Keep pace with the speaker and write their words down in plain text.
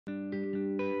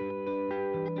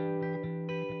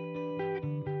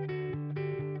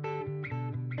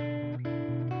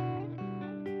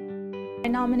I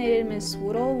nominated Miss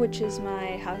Woodul, which is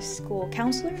my high school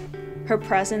counselor. Her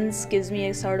presence gives me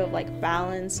a sort of like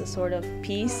balance, a sort of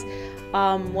peace,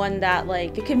 one that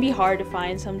like it can be hard to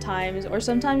find sometimes, or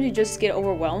sometimes you just get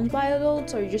overwhelmed by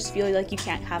adults, or you just feel like you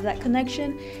can't have that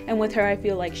connection. And with her, I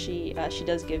feel like she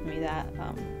does give me that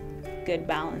good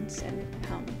balance and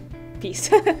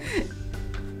peace.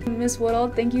 Miss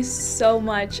Woodul, thank you so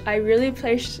much. I really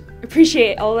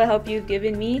appreciate all the help you've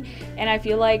given me, and I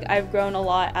feel like I've grown a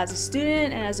lot as a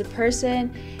student and as a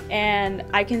person, and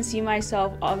I can see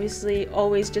myself obviously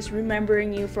always just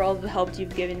remembering you for all the help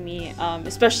you've given me,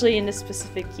 especially in this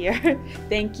specific year.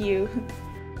 Thank you.